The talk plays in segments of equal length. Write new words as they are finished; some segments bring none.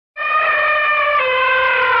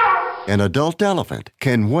An adult elephant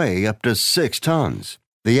can weigh up to 6 tons.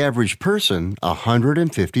 The average person,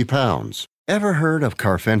 150 pounds. Ever heard of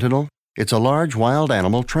carfentanil? It's a large wild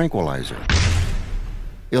animal tranquilizer.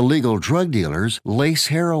 Illegal drug dealers lace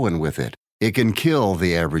heroin with it. It can kill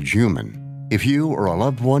the average human. If you or a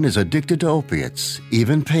loved one is addicted to opiates,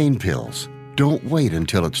 even pain pills, don't wait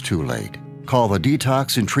until it's too late. Call the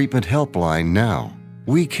Detox and Treatment Helpline now.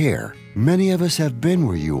 We care. Many of us have been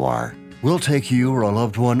where you are. We'll take you or a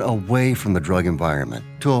loved one away from the drug environment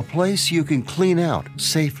to a place you can clean out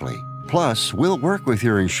safely. Plus, we'll work with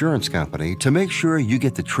your insurance company to make sure you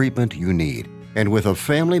get the treatment you need. And with a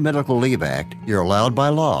Family Medical Leave Act, you're allowed by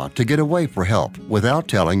law to get away for help without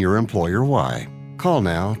telling your employer why. Call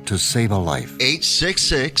now to save a life.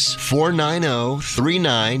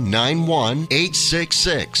 866-490-3991.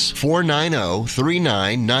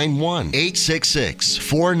 866-490-3991.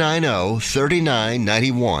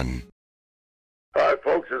 866-490-3991. Hi,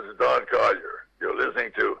 folks. This is Don Collier. You're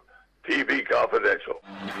listening to TV Confidential.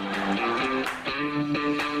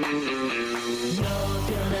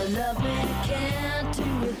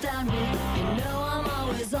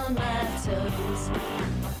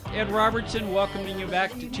 Ed Robertson welcoming you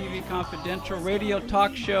back to TV Confidential, radio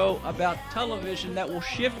talk show about television that will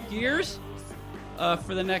shift gears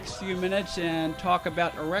for the next few minutes and talk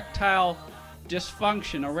about erectile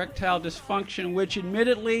dysfunction, which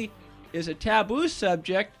admittedly is a taboo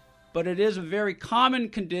subject, but it is a very common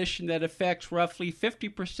condition that affects roughly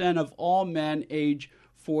 50% of all men age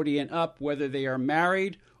 40 and up, whether they are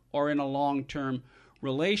married or in a long-term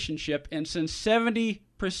relationship. And since 70%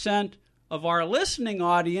 of our listening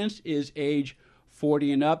audience is age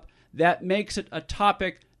 40 and up, that makes it a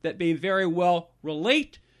topic that may very well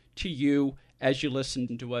relate to you as you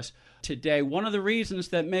listen to us today. One of the reasons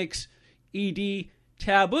that makes ED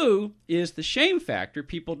taboo is the shame factor.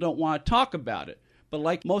 People don't want to talk about it. But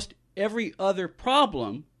like most every other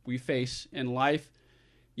problem we face in life,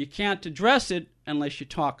 you can't address it unless you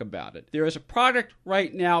talk about it. There is a product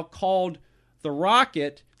right now called the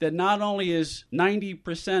Rocket that not only is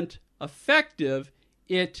 90% effective,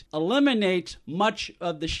 it eliminates much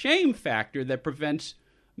of the shame factor that prevents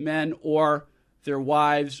men or their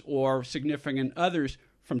wives or significant others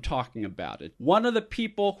from talking about it. One of the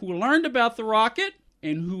people who learned about the Rocket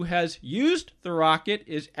and who has used the Rocket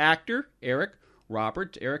is actor Eric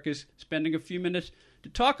Roberts. Eric is spending a few minutes to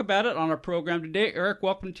talk about it on our program today. Eric,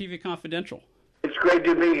 welcome to TV Confidential. It's great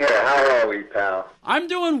to be here. How are we, pal? I'm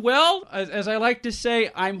doing well. As I like to say,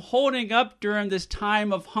 I'm holding up during this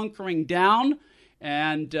time of hunkering down,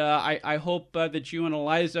 and I hope that you and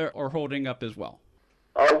Eliza are holding up as well.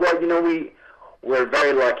 Well, you know, we're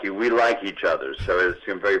very lucky. We like each other, so it's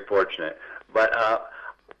very fortunate. But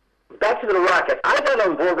back to the Rocket. I got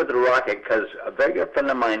on board with the Rocket because a very good friend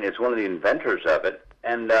of mine is one of the inventors of it,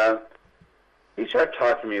 and he started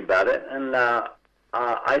talking to me about it, and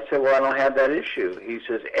I said, well, I don't have that issue. He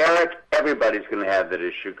says, Eric, everybody's going to have that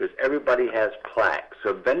issue because everybody has plaque.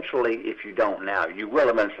 So eventually, if you don't now, you will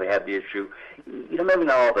eventually have the issue. You know, maybe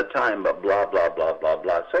not all the time, but blah, blah, blah, blah,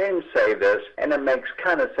 blah. So I didn't say this, and it makes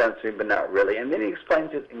kind of sense to me, but not really. And then he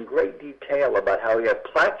explains it in great detail about how we have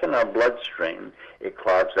plaque in our bloodstream. It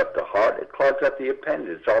clogs up the heart. It clogs up the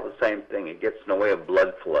appendage. It's all the same thing. It gets in the way of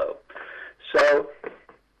blood flow. So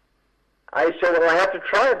I said, well, I have to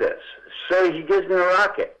try this. So he gives me a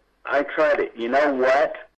Rocket. I tried it. You know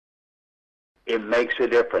what? It makes a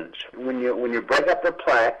difference. When you break up the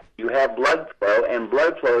plaque, you have blood flow, and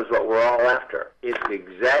blood flow is what we're all after. It's the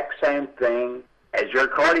exact same thing as your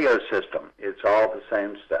cardio system. It's all the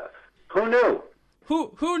same stuff. Who knew?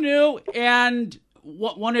 Who knew? And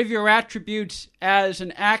one of your attributes as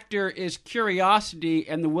an actor is curiosity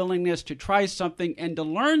and the willingness to try something and to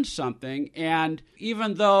learn something. And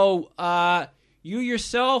even though you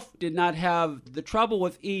yourself did not have the trouble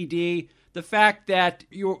with ED, the fact that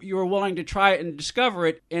you were willing to try it and discover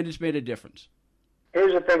it, and it's made a difference.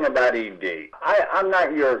 Here's the thing about ED. I'm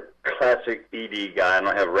not your classic ED guy. I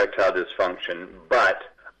don't have erectile dysfunction, but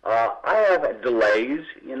I have delays.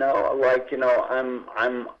 You know, like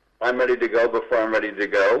I'm ready to go before I'm ready to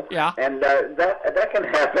go. Yeah. And that can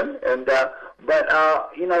happen. And but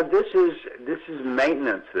you know, this is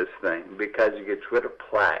maintenance. This thing, because you get rid of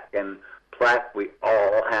plaque, and plaque we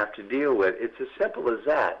all have to deal with. It's as simple as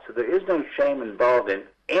that. So there is no shame involved in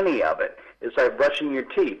any of it. It's like brushing your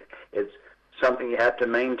teeth. It's something you have to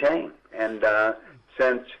maintain. And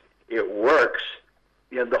since it works,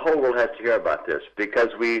 you know, the whole world has to hear about this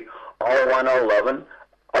because we all want our loving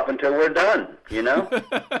up until we're done, you know?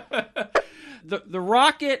 The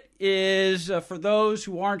Rocket is, for those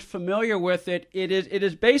who aren't familiar with it, it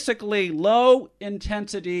is basically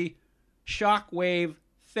low-intensity shockwave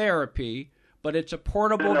therapy, but it's a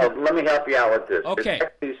portable... No, let me help you out with this. Okay. It's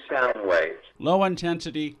actually sound waves.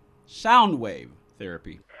 Low-intensity sound wave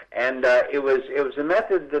therapy. And it was a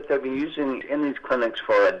method that they've been using in these clinics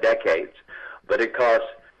for decades, but it costs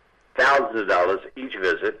thousands of dollars each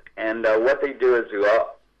visit. And what they do is they go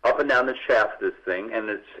up and down the shaft of this thing, and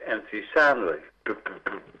it's these sound waves.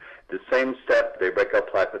 The same step they break up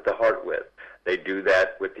plaque with the heart with. They do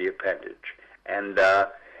that with the appendage, and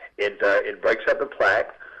it breaks up the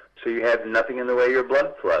plaque, so you have nothing in the way of your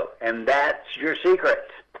blood flow, and that's your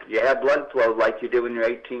secret. You have blood flow like you did when you're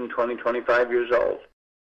 18, 20, 25 years old.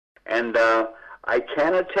 And I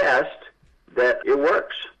can attest that it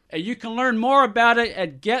works. And you can learn more about it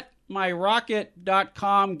at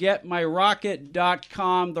getmyrocket.com,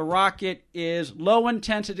 getmyrocket.com. The Rocket is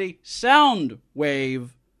low-intensity sound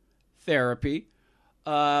wave therapy,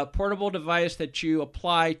 a portable device that you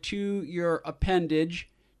apply to your appendage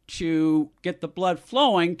to get the blood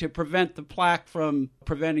flowing to prevent the plaque from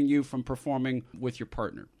preventing you from performing with your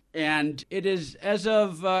partner. And it is, as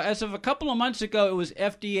of a couple of months ago, it was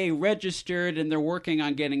FDA registered, and they're working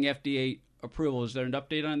on getting FDA approval. Is there an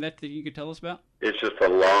update on that you could tell us about? It's just a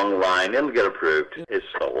long line. It'll get approved. It's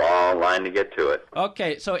a long line to get to it.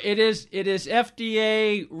 Okay, so it is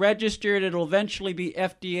FDA registered. It'll eventually be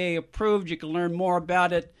FDA approved. You can learn more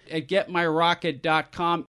about it at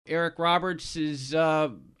getmyrocket.com. Eric Roberts is,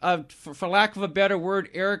 for lack of a better word,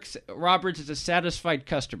 Eric Roberts is a satisfied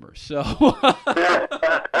customer. So,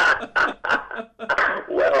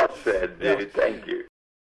 well said, dude. Thank you.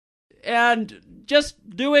 And just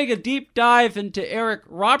doing a deep dive into Eric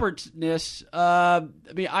Roberts-ness,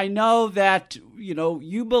 I know that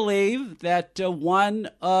you believe that one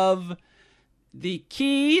of the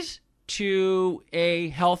keys to a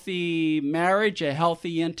healthy marriage, a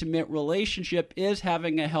healthy intimate relationship, is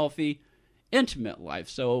having a healthy intimate life.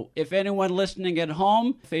 So if anyone listening at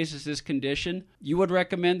home faces this condition, you would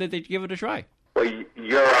recommend that they give it a try. Well,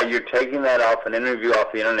 you're taking that off an interview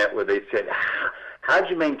off the internet where they said, how'd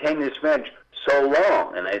you maintain this marriage so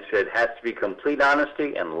long? And I said, it has to be complete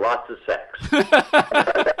honesty and lots of sex.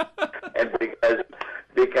 And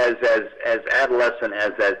because as adolescent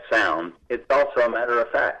as that sounds, it's also a matter of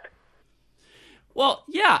fact. Well,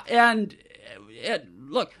 yeah, and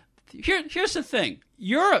look, here's the thing.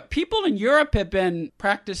 People in Europe have been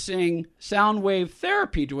practicing sound wave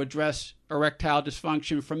therapy to address erectile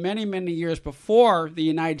dysfunction for many, many years before the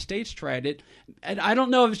United States tried it. And I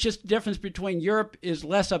don't know if it's just the difference between Europe is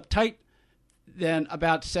less uptight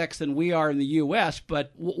about sex than we are in the U.S.,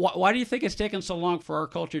 but why do you think it's taken so long for our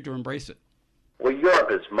culture to embrace it? Well, Europe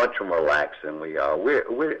is much more relaxed than we are.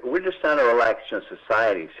 We're just not a relaxed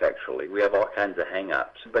society sexually. We have all kinds of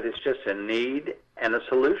hang-ups, but it's just a need and a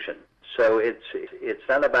solution. So it's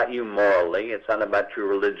not about you morally. It's not about you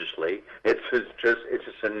religiously. It's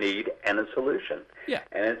just a need and a solution. Yeah.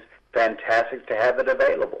 And it's fantastic to have it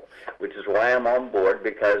available, which is why I'm on board,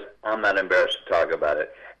 because I'm not embarrassed to talk about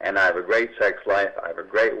it. And I have a great sex life. I have a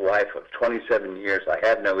great wife of 27 years. I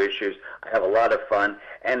have no issues. I have a lot of fun.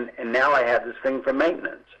 And now I have this thing for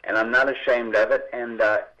maintenance. And I'm not ashamed of it. And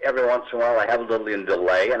every once in a while I have a little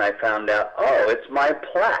delay, and I found out, it's my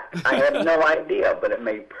plaque. I had no idea, but it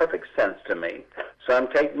made perfect sense to me. So I'm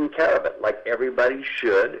taking care of it like everybody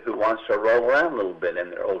should who wants to roll around a little bit in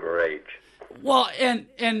their older age. Well,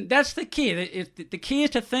 and that's the key. The key is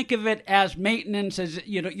to think of it as maintenance, as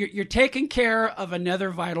you're taking care of another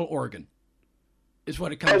vital organ, is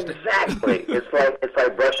what it comes to. Exactly. It's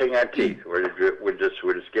like brushing our teeth. We're just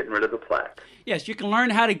getting rid of the plaque. Yes, you can learn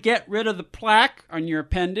how to get rid of the plaque on your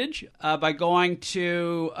appendage by going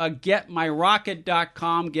to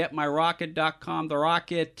getmyrocket.com. Getmyrocket.com. The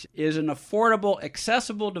Rocket is an affordable,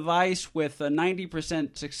 accessible device with a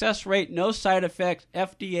 90% success rate, no side effects,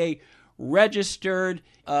 FDA registered,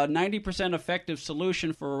 90% effective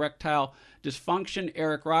solution for erectile dysfunction.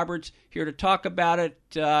 Eric Roberts here to talk about it.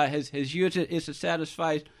 Has used it, is a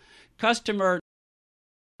satisfied customer.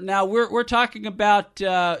 Now we're talking about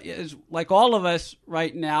like all of us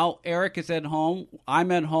right now. Eric is at home.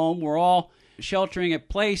 I'm at home. We're all sheltering in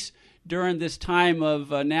place during this time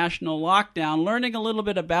of national lockdown. Learning a little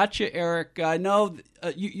bit about you, Eric. I know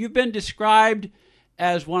you've been described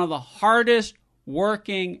as one of the hardest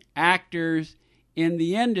working actors in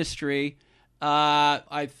the industry.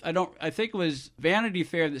 I think it was Vanity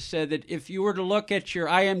Fair that said that if you were to look at your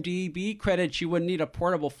IMDb credits, you wouldn't need a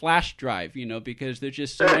portable flash drive, because there's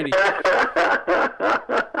just so many.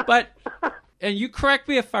 But, and you correct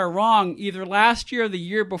me if I'm wrong, either last year or the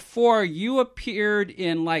year before, you appeared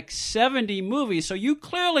in like 70 movies. So you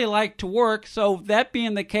clearly like to work. So that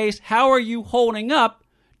being the case, how are you holding up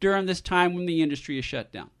during this time when the industry is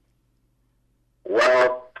shut down?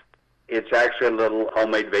 Well, It's actually a little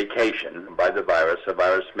homemade vacation by the virus, a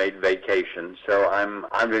virus-made vacation. So I'm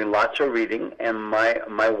doing lots of reading, and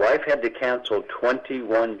my wife had to cancel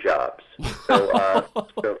 21 jobs.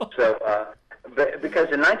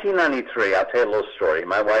 Because in 1993, I'll tell you a little story.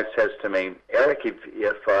 My wife says to me, Eric, if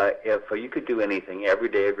you could do anything every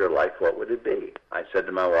day of your life, what would it be? I said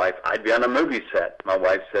to my wife, I'd be on a movie set. My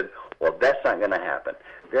wife said, well, that's not going to happen.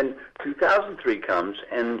 Then 2003 comes,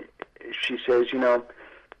 and she says,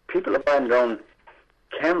 people are buying their own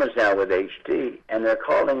cameras now with HD, and they're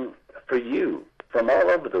calling for you from all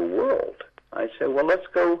over the world. I said, well, let's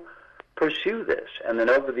go pursue this. And then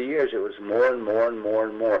over the years, it was more and more and more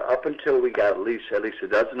and more, up until we got at least a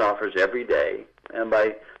dozen offers every day. And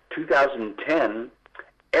by 2010,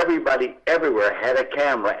 everybody everywhere had a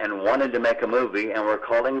camera and wanted to make a movie and were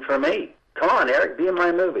calling for me. Come on, Eric, be in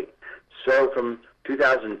my movie. So from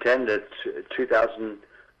 2010 to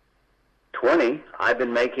 2020, I've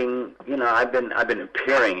been making, I've been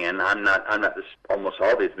appearing in. I'm not almost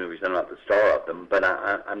all these movies. I'm not the star of them, but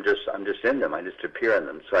I'm just in them. I just appear in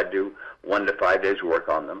them. So I do 1 to 5 days work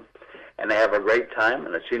on them, and I have a great time.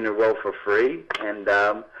 And I've seen the role for free. And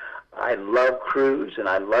I love cruise and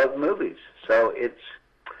I love movies. So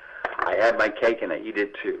I have my cake and I eat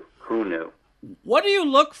it too. Who knew? What do you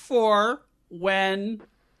look for when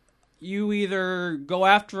you either go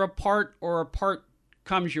after a part or a part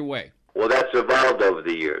comes your way? Well, that's evolved over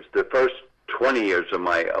the years. The first 20 years of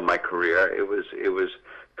my career, it was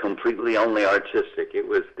completely only artistic. It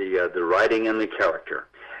was the writing and the character,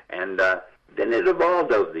 and then it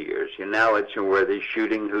evolved over the years. Now it's where they're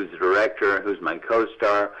shooting, who's the director, who's my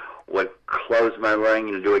co-star, what clothes am I wearing?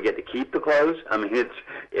 Do I get to keep the clothes? I mean,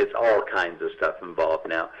 it's all kinds of stuff involved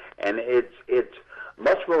now, and it's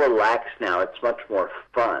much more relaxed now. It's much more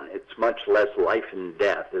fun. It's much less life and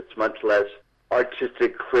death. It's much less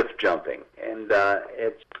artistic cliff jumping, and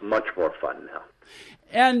it's much more fun now.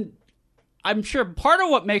 And I'm sure part of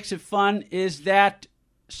what makes it fun is that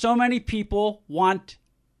so many people want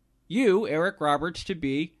you, Eric Roberts, to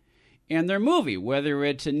be in their movie, whether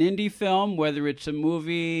it's an indie film, whether it's a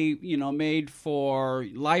movie, made for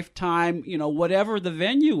Lifetime, whatever the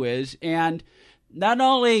venue is. And not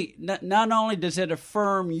only does it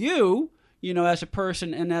affirm you, as a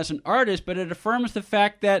person and as an artist, but it affirms the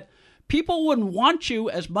fact that people wouldn't want you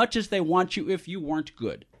as much as they want you if you weren't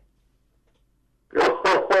good.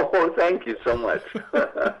 Oh, thank you so much.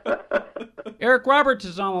 Eric Roberts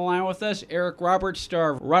is on the line with us. Eric Roberts,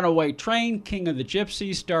 star of Runaway Train, King of the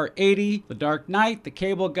Gypsies, star 80, The Dark Knight, The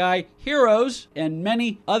Cable Guy, Heroes, and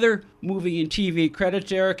many other movie and TV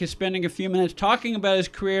credits. Eric is spending a few minutes talking about his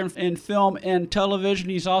career in film and television.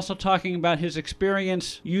 He's also talking about his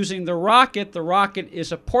experience using the rocket. The rocket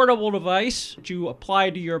is a portable device that you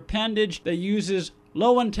apply to your appendage that uses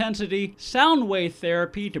low-intensity sound wave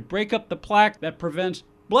therapy to break up the plaque that prevents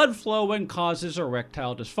blood flow and causes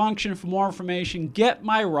erectile dysfunction. For more information,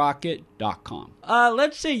 getmyrocket.com.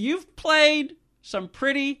 Let's see, you've played some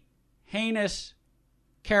pretty heinous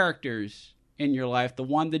characters in your life. The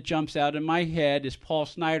one that jumps out in my head is Paul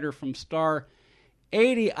Snider from Star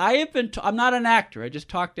 80. I'm not an actor. I just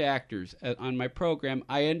talk to actors on my program.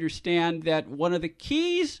 I understand that one of the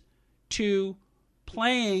keys to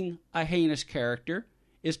playing a heinous character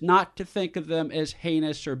is not to think of them as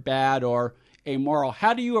heinous or bad or amoral.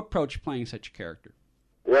 How do you approach playing such a character?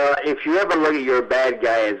 Well, if you ever look at your bad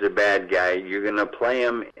guy as a bad guy, you're going to play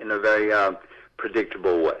him in a very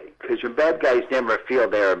predictable way. Because your bad guys never feel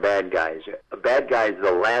they're bad guys. Bad guys are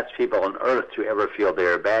the last people on earth to ever feel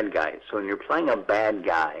they're bad guys. So when you're playing a bad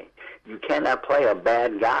guy, you cannot play a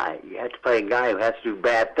bad guy. You have to play a guy who has to do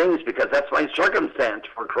bad things because that's my circumstance,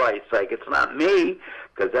 for Christ's sake. It's not me,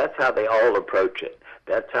 because that's how they all approach it.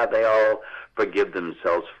 That's how they all forgive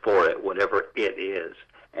themselves for it, whatever it is.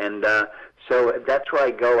 And so that's where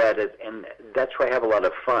I go at it, and that's where I have a lot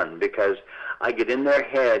of fun, because I get in their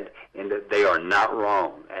head and they are not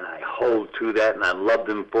wrong, and I hold to that, and I love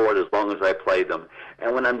them for it as long as I play them.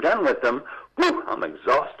 And when I'm done with them, whew, I'm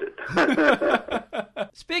exhausted.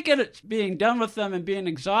 Speaking of being done with them and being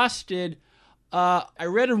exhausted, I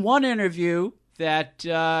read in one interview that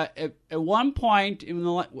at one point,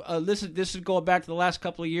 this is going back to the last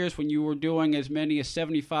couple of years when you were doing as many as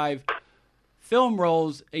 75 film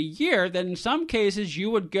roles a year, that in some cases you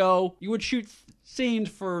would shoot scenes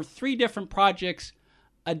for 3 different projects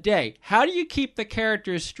a day. How do you keep the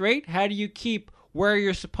characters straight? How do you keep where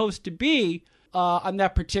you're supposed to be on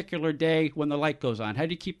that particular day when the light goes on? How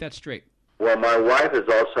do you keep that straight? Well, my wife is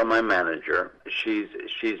also my manager. She's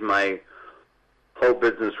my whole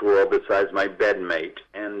business world besides my bedmate,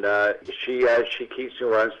 and she keeps me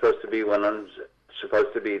where I'm supposed to be when I'm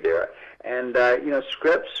supposed to be there. And,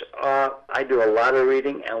 scripts, I do a lot of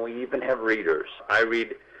reading, and we even have readers. I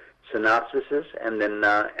read synopsises, and then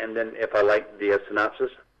if I like the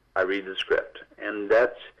synopsis, I read the script. And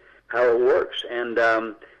that's how it works. And,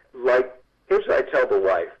 here's what I tell the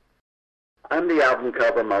wife. I'm the album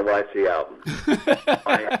cover, my wife's the album.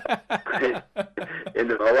 And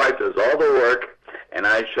my wife does all the work, and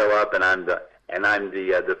I show up, and I'm the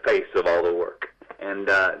face of all the work. And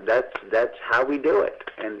that's how we do it.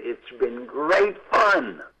 And it's been great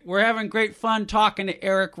fun. We're having great fun talking to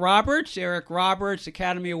Eric Roberts. Eric Roberts,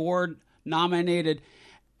 Academy Award nominated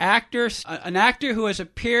actor, an actor who has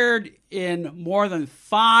appeared in more than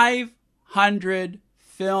 500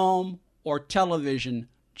 film or television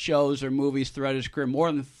shows or movies throughout his career.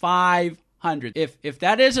 More than 500. If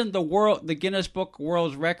that isn't the Guinness Book of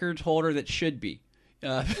World Records holder, that should be.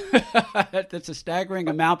 That's a staggering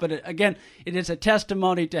amount, but again, it is a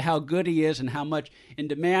testimony to how good he is and how much in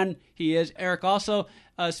demand he is. Eric also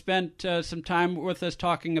spent some time with us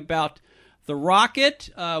talking about the Rocket,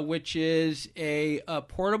 which is a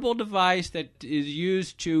portable device that is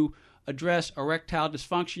used to address erectile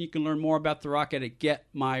dysfunction. You can learn more about the Rocket at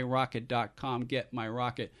getmyrocket.com,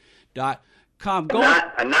 getmyrocket.com.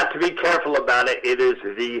 And not to be careful about it, it is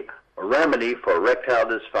the remedy for erectile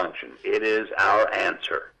dysfunction. It is our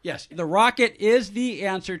answer. Yes, the Rocket is the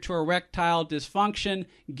answer to erectile dysfunction.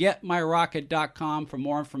 GetMyRocket.com for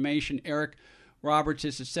more information. Eric Roberts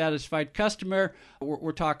is a satisfied customer.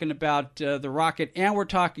 We're talking about the Rocket, and we're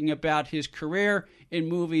talking about his career in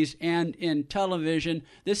movies and in television.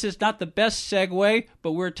 This is not the best segue,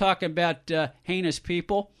 but we're talking about heinous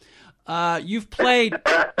people. You've played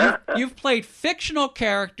fictional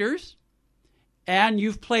characters. And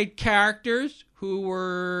you've played characters who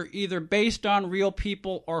were either based on real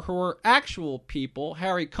people or who were actual people,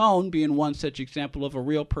 Harry Cohn being one such example of a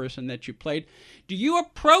real person that you played. Do you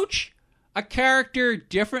approach a character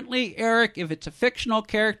differently, Eric, if it's a fictional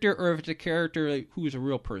character or if it's a character who's a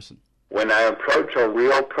real person? When I approach a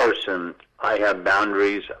real person, I have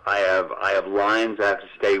boundaries. I have lines I have to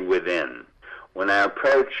stay within. When I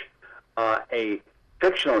approach a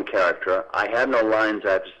fictional character, I have no lines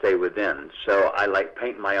I have to stay within. So I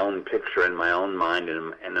paint my own picture in my own mind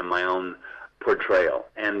and in my own portrayal.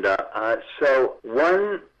 And so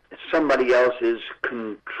when somebody else is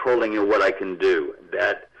controlling what I can do,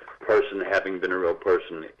 that person, having been a real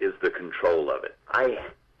person, is the control of it. I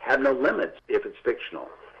have no limits if it's fictional.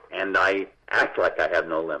 And I act like I have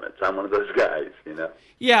no limits. I'm one of those guys,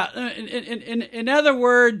 Yeah, in other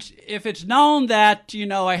words, if it's known that,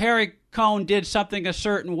 a Harry Cohn did something a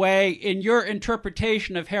certain way, in your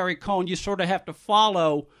interpretation of Harry Cohn, you sort of have to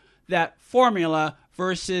follow that formula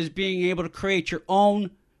versus being able to create your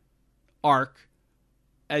own arc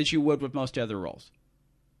as you would with most other roles.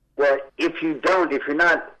 Well, if you're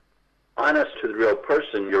not honest to the real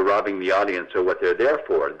person, you're robbing the audience of what they're there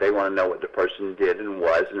for. They want to know what the person did and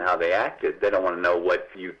was and how they acted. They don't want to know what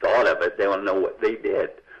you thought of it. They want to know what they did.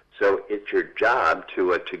 So it's your job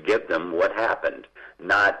to give them what happened,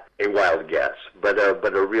 not a wild guess, but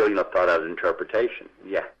a real thought out interpretation.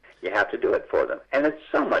 Yeah, you have to do it for them, and it's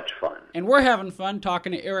so much fun. And we're having fun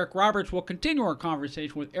talking to Eric Roberts. We'll continue our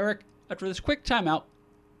conversation with Eric after this quick timeout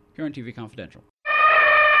here on TV Confidential.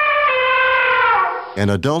 An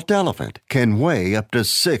adult elephant can weigh up to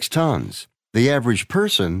 6 tons. The average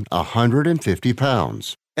person, 150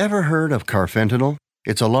 pounds. Ever heard of carfentanil?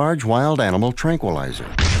 It's a large wild animal tranquilizer.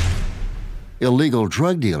 Illegal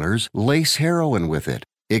drug dealers lace heroin with it.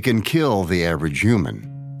 It can kill the average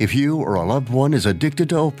human. If you or a loved one is addicted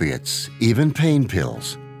to opiates, even pain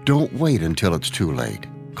pills, don't wait until it's too late.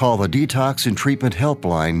 Call the Detox and Treatment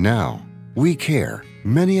Helpline now. We care.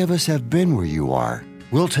 Many of us have been where you are.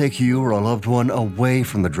 We'll take you or a loved one away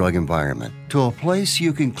from the drug environment to a place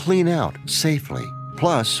you can clean out safely.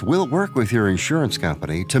 Plus, we'll work with your insurance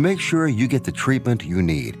company to make sure you get the treatment you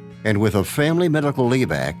need. And with a Family Medical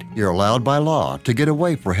Leave Act, you're allowed by law to get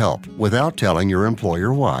away for help without telling your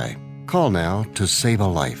employer why. Call now to save a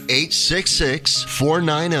life.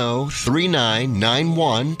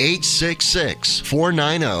 866-490-3991.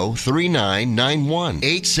 866-490-3991.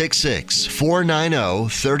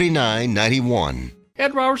 866-490-3991.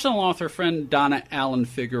 Ed Robertson, along with her friend Donna Allen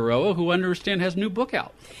Figueroa, who I understand has a new book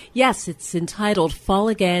out. Yes, it's entitled Fall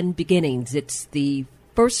Again Beginnings. It's the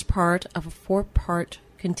first part of a 4-part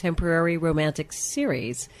contemporary romantic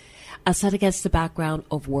series set against the background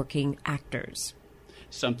of working actors.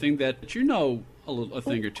 Something that you know a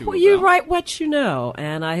thing or two well, about. You write what you know,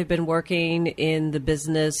 and I have been working in the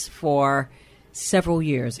business for several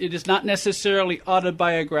years. It is not necessarily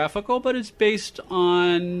autobiographical, but it's based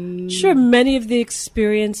on... Sure, many of the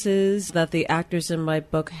experiences that the actors in my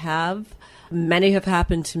book have, many have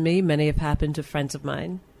happened to me, many have happened to friends of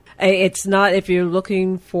mine. It's not, if you're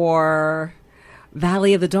looking for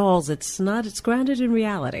Valley of the Dolls, it's not, it's grounded in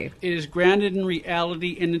reality. It is grounded in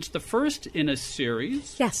reality, and it's the first in a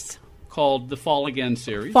series. Yes. Called the Fall Again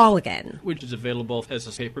series. Fall Again. Which is available as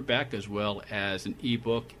a paperback as well as an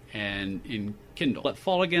ebook and in Kindle at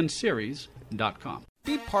fallagainseries.com.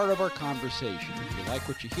 Be part of our conversation. If you like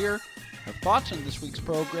what you hear, have thoughts on this week's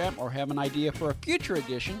program, or have an idea for a future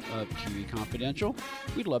edition of TV Confidential,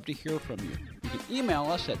 we'd love to hear from you. You can email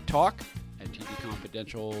us at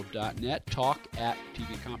talk@tvconfidential.net,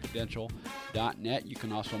 talk@tvconfidential.net. You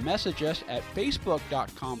can also message us at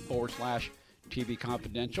facebook.com/TV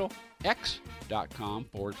Confidential,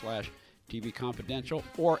 x.com/TV Confidential,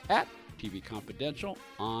 or at TV Confidential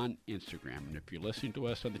on Instagram. And if you're listening to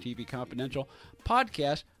us on the TV Confidential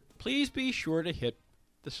podcast, please be sure to hit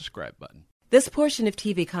the subscribe button. This portion of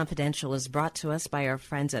TV Confidential is brought to us by our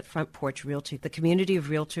friends at Front Porch Realty, the community of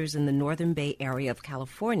realtors in the Northern Bay area of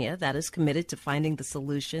California that is committed to finding the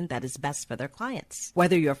solution that is best for their clients.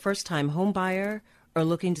 Whether you're a first-time home buyer or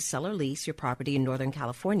looking to sell or lease your property in Northern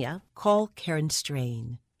California, call Karen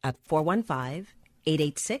Strain at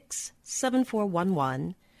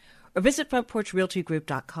 415-886-7411 or visit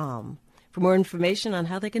frontporchrealtygroup.com for more information on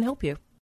how they can help you.